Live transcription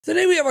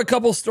Today we have a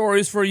couple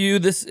stories for you.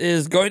 This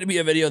is going to be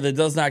a video that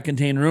does not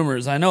contain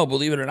rumors. I know,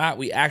 believe it or not,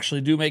 we actually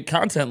do make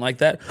content like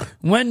that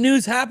when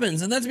news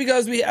happens. And that's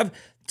because we have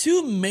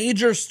two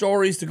major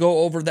stories to go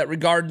over that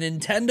regard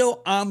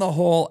Nintendo on the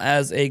whole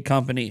as a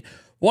company.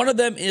 One of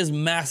them is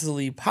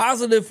massively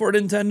positive for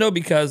Nintendo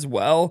because,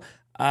 well,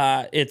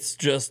 it's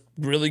just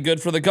really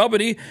good for the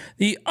company.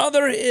 The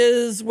other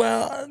is,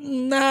 well,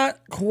 not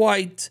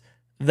quite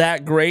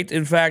that great.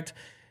 In fact,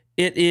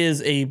 it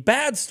is a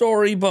bad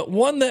story, but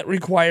one that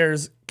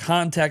requires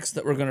context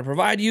that we're going to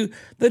provide you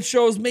that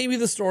shows maybe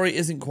the story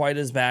isn't quite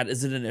as bad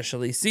as it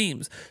initially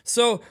seems.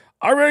 So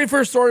our very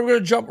first story, we're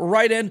going to jump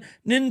right in.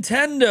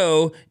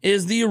 Nintendo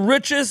is the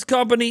richest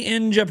company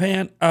in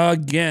Japan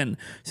again.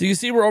 So you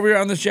see we're over here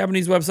on this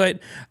Japanese website,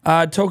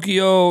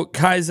 Tokyo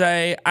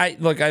Kaizai.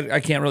 I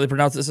can't really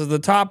pronounce this. As the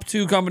top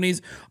two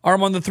companies are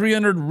among the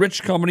 300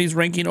 rich companies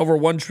ranking over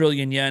 1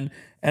 trillion yen.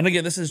 And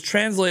again, this is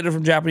translated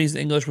from Japanese to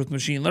English with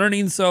machine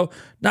learning, so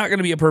not going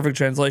to be a perfect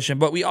translation,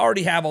 but we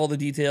already have all the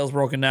details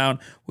broken down.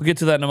 We'll get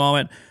to that in a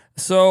moment.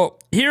 So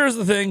here's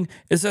the thing.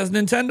 It says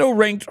Nintendo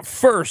ranked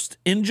first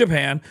in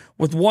Japan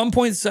with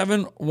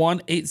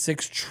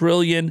 1.7186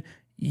 trillion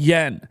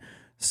yen.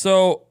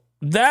 So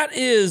that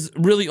is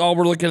really all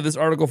we're looking at this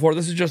article for.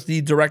 This is just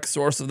the direct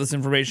source of this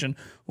information.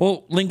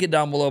 We'll link it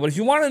down below. But if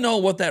you want to know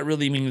what that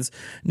really means,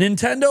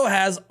 Nintendo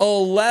has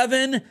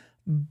 $11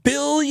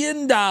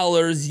 billion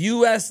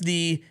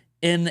USD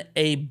in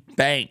a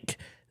bank.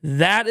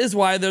 That is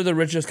why they're the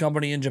richest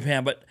company in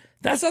Japan. But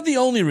that's not the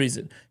only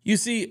reason. You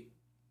see,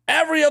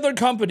 every other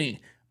company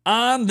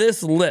on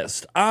this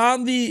list,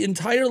 on the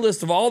entire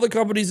list of all the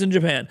companies in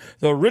Japan,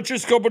 the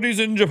richest companies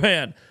in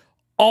Japan,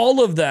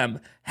 all of them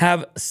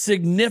have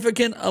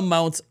significant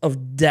amounts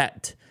of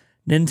debt.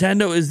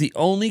 Nintendo is the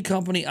only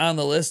company on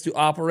the list to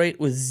operate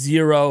with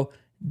zero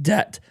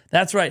debt.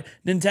 That's right.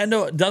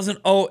 Nintendo doesn't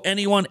owe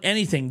anyone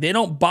anything. They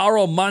don't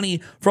borrow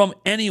money from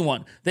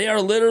anyone. They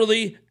are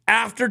literally,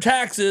 after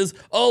taxes,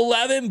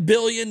 $11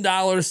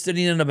 billion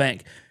sitting in a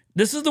bank.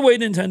 This is the way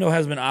Nintendo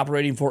has been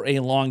operating for a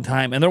long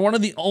time, and they're one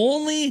of the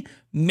only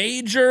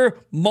major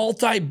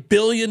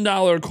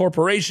multi-billion-dollar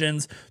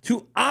corporations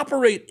to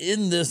operate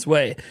in this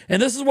way.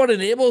 And this is what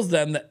enables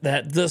them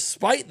that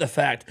despite the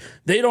fact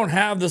they don't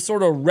have the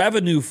sort of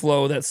revenue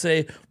flow that,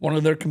 say, one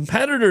of their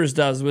competitors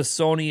does with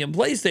Sony and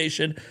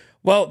PlayStation.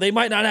 Well, they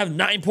might not have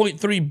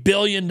 $9.3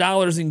 billion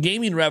in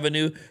gaming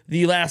revenue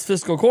the last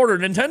fiscal quarter.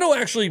 Nintendo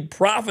actually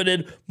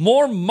profited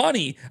more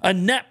money, a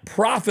net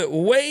profit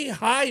way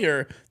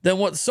higher than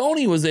what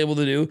Sony was able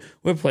to do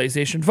with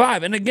PlayStation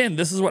 5. And again,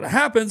 this is what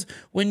happens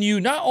when you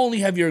not only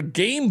have your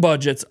game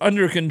budgets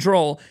under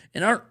control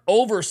and aren't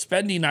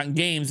overspending on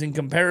games in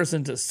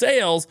comparison to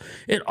sales,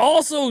 it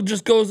also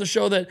just goes to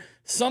show that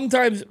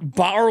sometimes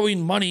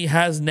borrowing money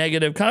has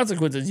negative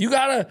consequences. You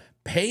got to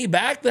pay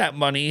back that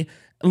money.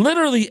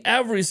 Literally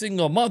every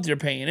single month, you're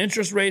paying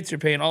interest rates, you're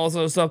paying all this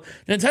other stuff.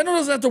 Nintendo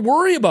doesn't have to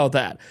worry about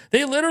that.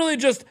 They literally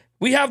just,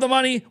 we have the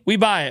money, we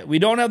buy it. We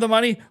don't have the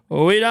money,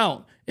 we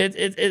don't.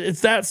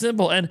 It's that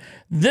simple. And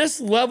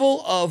this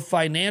level of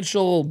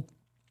financial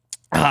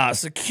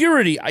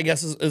security, I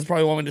guess is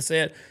probably one way to say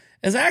it,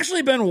 has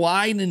actually been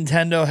why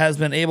Nintendo has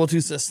been able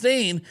to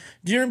sustain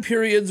during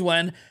periods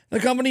when the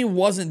company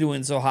wasn't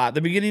doing so hot.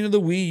 The beginning of the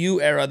Wii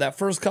U era, that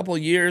first couple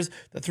of years,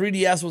 the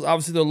 3DS was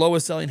obviously the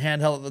lowest selling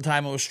handheld at the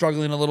time. It was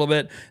struggling a little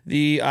bit.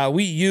 The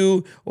Wii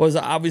U was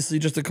obviously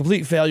just a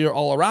complete failure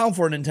all around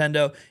for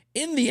Nintendo.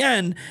 In the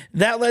end,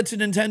 that led to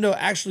Nintendo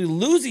actually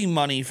losing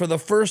money for the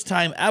first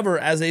time ever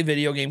as a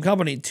video game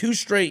company. 2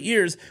 straight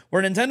years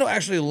where Nintendo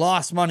actually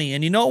lost money.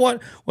 And you know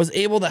what was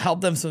able to help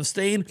them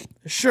sustain?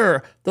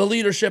 Sure, the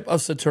leadership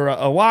of Satoru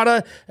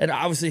Iwata, and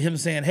obviously him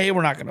saying, hey,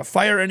 we're not going to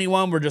fire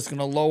anyone. We're just going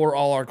to lower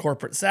all our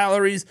corporate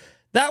salaries.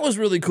 That was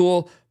really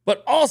cool.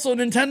 But also,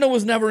 Nintendo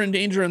was never in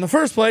danger in the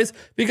first place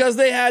because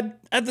they had,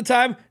 at the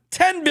time,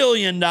 $10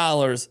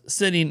 billion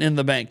sitting in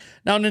the bank.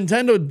 Now,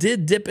 Nintendo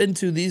did dip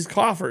into these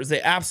coffers.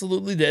 They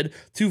absolutely did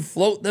to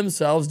float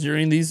themselves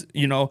during these,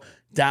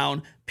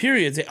 down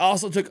periods. They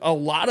also took a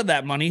lot of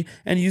that money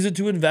and used it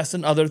to invest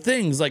in other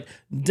things like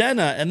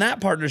Dena and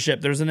that partnership.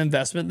 There's an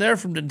investment there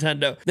from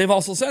Nintendo. They've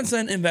also since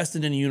then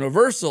invested in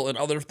Universal and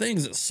other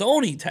things.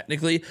 Sony,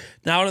 technically,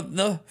 now in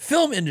the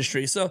film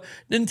industry. So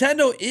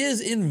Nintendo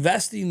is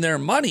investing their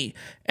money.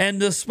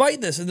 And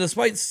despite this, and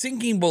despite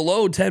sinking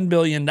below $10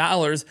 billion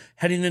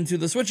heading into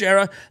the Switch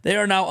era, they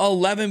are now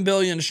 $11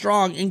 billion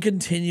strong and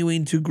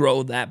continuing to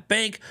grow that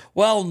bank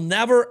while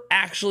never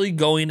actually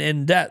going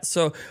in debt.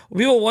 So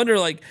people wonder,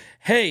 like,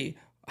 hey,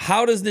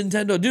 how does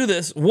Nintendo do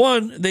this?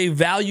 One, they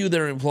value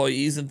their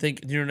employees and think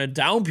during a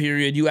down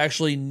period, you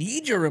actually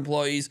need your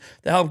employees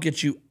to help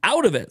get you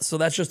out of it. So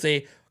that's just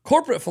a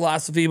corporate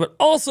philosophy, but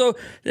also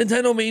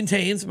Nintendo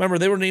maintains, remember,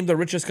 they were named the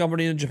richest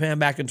company in Japan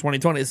back in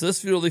 2020. So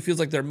this really feels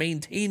like they're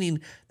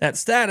maintaining that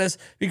status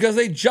because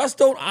they just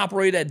don't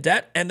operate at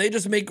debt and they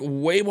just make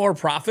way more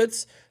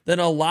profits than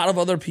a lot of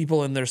other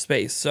people in their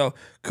space. So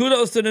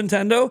kudos to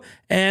Nintendo.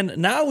 And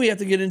now we have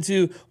to get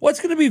into what's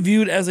going to be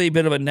viewed as a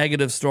bit of a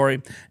negative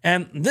story.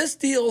 And this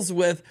deals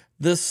with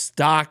the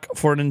stock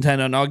for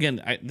Nintendo. Now,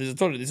 again,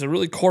 these are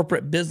really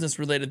corporate business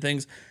related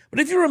things. But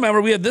if you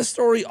remember, we had this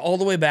story all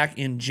the way back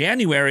in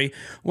January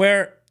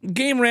where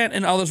Game Rant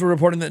and others were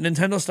reporting that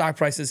Nintendo stock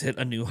prices hit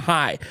a new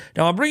high.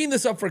 Now, I'm bringing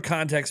this up for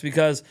context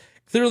because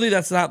clearly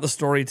that's not the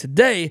story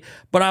today,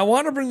 but I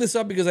want to bring this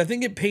up because I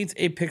think it paints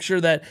a picture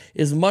that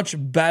is much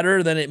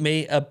better than it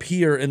may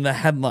appear in the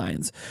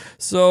headlines.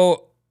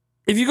 So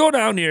if you go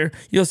down here,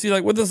 you'll see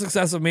like with the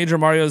success of Major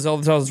Mario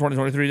Zelda Tales in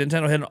 2023,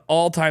 Nintendo hit an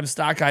all-time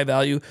stock high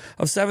value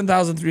of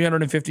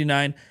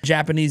 7,359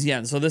 Japanese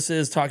yen. So this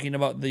is talking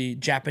about the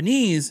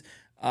Japanese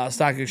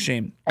stock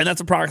exchange, and that's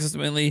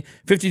approximately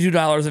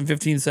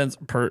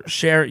 $52.15 per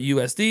share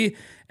USD.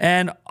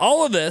 And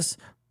all of this,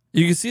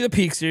 you can see the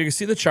peaks here, you can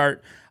see the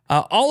chart.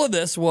 All of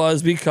this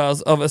was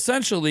because of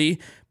essentially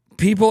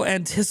people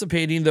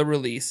anticipating the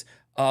release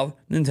of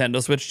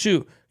Nintendo Switch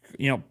 2.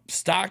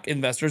 Stock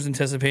investors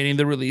anticipating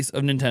the release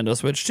of Nintendo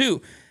Switch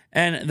 2.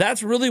 And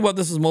that's really what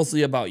this is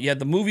mostly about. You had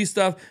the movie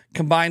stuff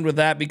combined with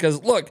that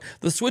because, look,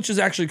 the Switch is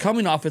actually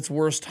coming off its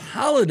worst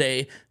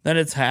holiday that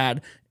it's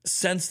had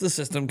since the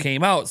system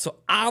came out. So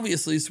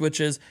obviously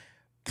Switch is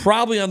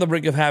probably on the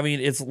brink of having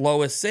its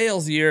lowest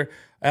sales year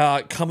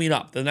coming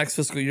up. The next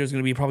fiscal year is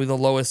going to be probably the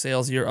lowest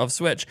sales year of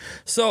Switch.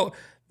 So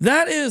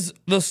that is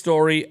the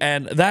story,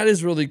 and that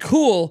is really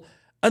cool.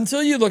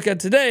 Until you look at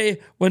today,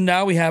 when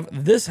now we have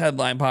this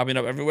headline popping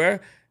up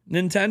everywhere.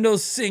 Nintendo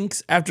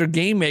sinks after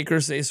game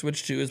makers say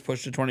Switch 2 is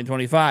pushed to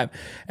 2025.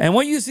 And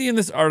what you see in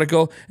this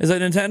article is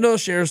that Nintendo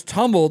shares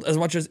tumbled as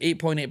much as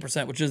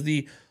 8.8%, which is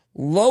the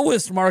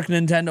lowest mark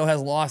Nintendo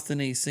has lost in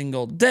a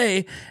single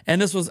day.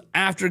 And this was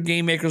after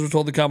game makers were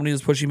told the company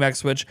was pushing back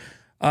Switch,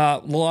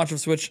 the launch of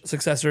Switch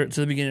successor to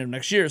the beginning of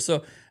next year.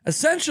 So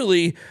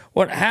essentially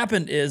what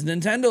happened is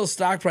Nintendo's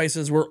stock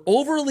prices were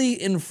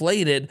overly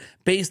inflated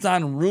based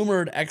on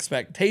rumored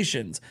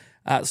expectations.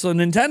 So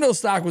Nintendo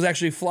stock was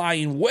actually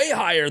flying way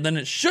higher than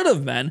it should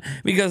have been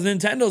because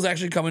Nintendo's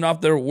actually coming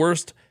off their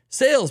worst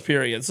sales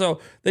period.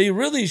 So they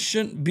really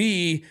shouldn't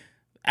be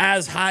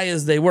as high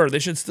as they were. They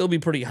should still be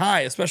pretty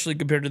high, especially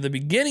compared to the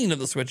beginning of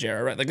the Switch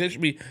era, right? Like they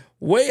should be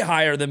way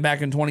higher than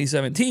back in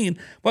 2017,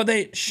 but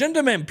they shouldn't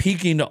have been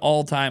peaking to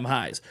all-time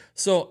highs.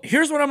 So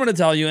here's what I'm going to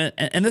tell you,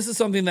 and this is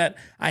something that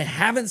I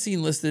haven't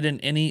seen listed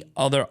in any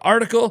other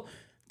article.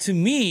 To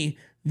me,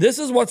 this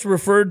is what's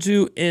referred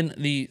to in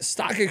the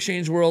stock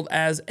exchange world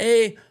as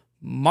a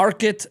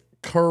market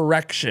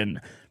correction.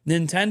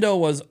 Nintendo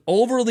was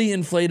overly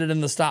inflated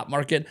in the stock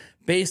market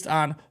based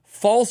on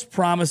false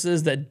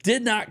promises that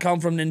did not come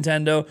from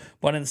Nintendo,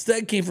 but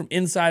instead came from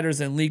insiders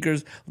and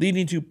leakers,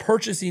 leading to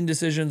purchasing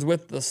decisions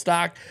with the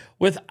stock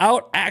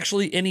without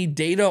actually any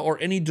data or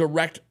any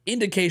direct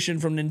indication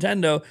from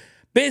Nintendo.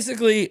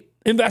 Basically,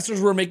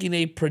 investors were making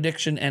a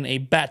prediction and a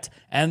bet,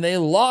 and they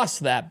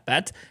lost that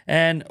bet.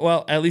 And,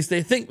 well, at least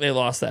they think they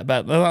lost that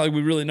bet. It's not like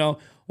we really know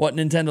what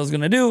Nintendo's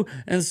going to do.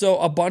 And so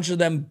a bunch of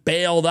them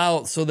bailed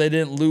out so they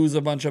didn't lose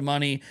a bunch of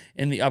money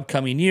in the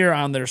upcoming year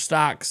on their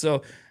stock.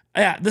 So,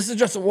 yeah, this is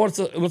just what's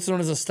known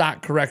as a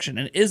stock correction.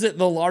 And is it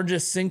the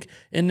largest sink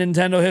in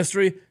Nintendo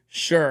history?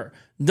 Sure.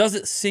 Does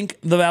it sink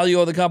the value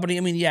of the company? I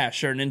mean, yeah,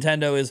 sure.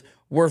 Nintendo is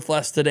worth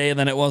less today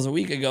than it was a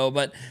week ago,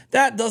 but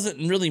that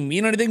doesn't really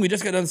mean anything. We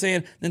just got done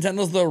saying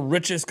Nintendo's the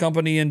richest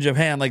company in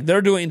Japan. Like,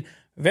 they're doing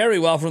very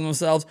well for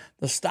themselves.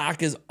 The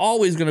stock is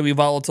always going to be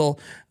volatile.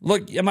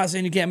 Look, I'm not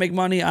saying you can't make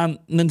money on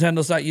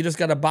Nintendo stock. You just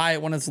got to buy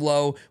it when it's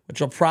low,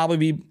 which will probably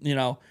be,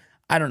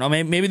 I don't know.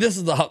 Maybe this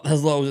is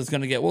as low as it's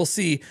going to get. We'll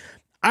see.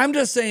 I'm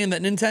just saying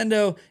that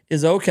Nintendo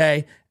is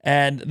okay,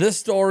 and this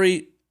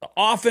story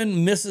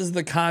often misses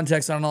the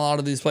context on a lot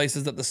of these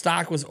places that the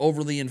stock was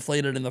overly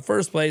inflated in the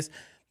first place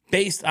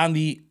based on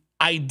the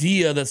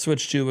idea that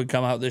Switch 2 would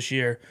come out this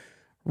year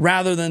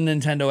rather than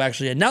Nintendo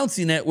actually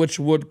announcing it, which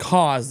would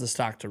cause the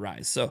stock to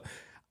rise. So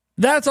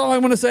that's all I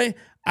want to say.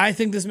 I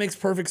think this makes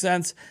perfect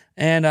sense,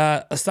 and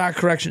a stock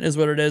correction is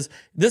what it is.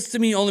 This, to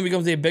me, only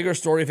becomes a bigger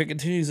story if it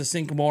continues to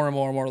sink more and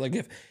more and more. Like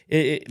if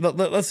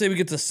let's say we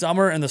get to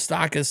summer and the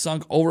stock is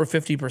sunk over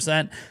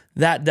 50%,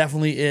 that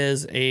definitely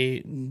is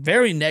a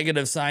very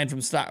negative sign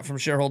from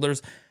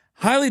shareholders.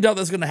 Highly doubt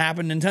that's going to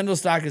happen. Nintendo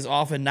stock is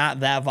often not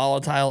that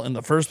volatile in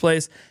the first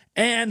place,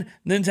 and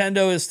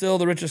Nintendo is still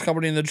the richest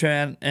company in the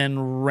Japan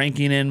and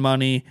ranking in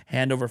money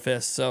hand over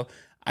fist. So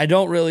I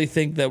don't really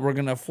think that we're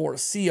going to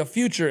foresee a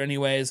future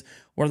anyways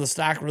where the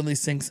stock really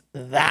sinks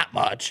that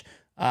much.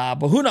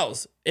 But who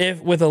knows?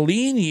 If with a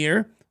lean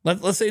year,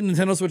 let's say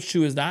Nintendo Switch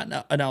 2 is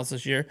not announced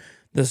this year,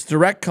 this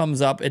Direct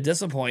comes up, it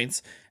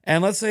disappoints,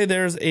 and let's say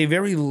there's a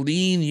very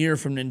lean year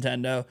from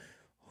Nintendo,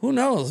 who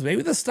knows?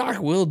 Maybe the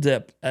stock will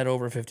dip at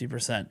over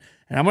 50%.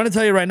 And I'm going to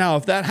tell you right now,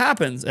 if that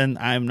happens, and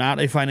I'm not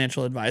a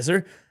financial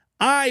advisor,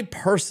 I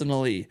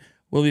personally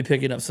will be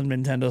picking up some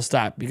Nintendo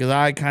stock because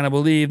I kind of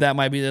believe that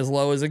might be as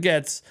low as it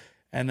gets,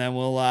 and then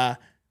we'll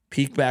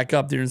peak back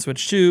up during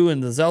Switch 2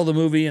 and the Zelda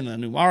movie and the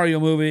new Mario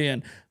movie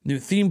and new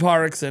theme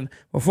parks, and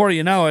before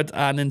you know it,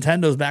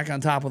 Nintendo's back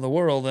on top of the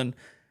world, and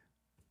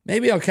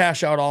Maybe I'll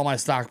cash out all my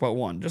stock but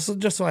one,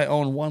 just so I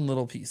own one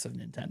little piece of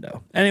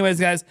Nintendo. Anyways,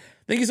 guys,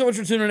 thank you so much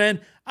for tuning in.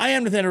 I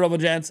am Nathaniel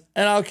RoboGents,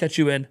 and I'll catch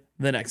you in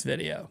the next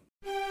video.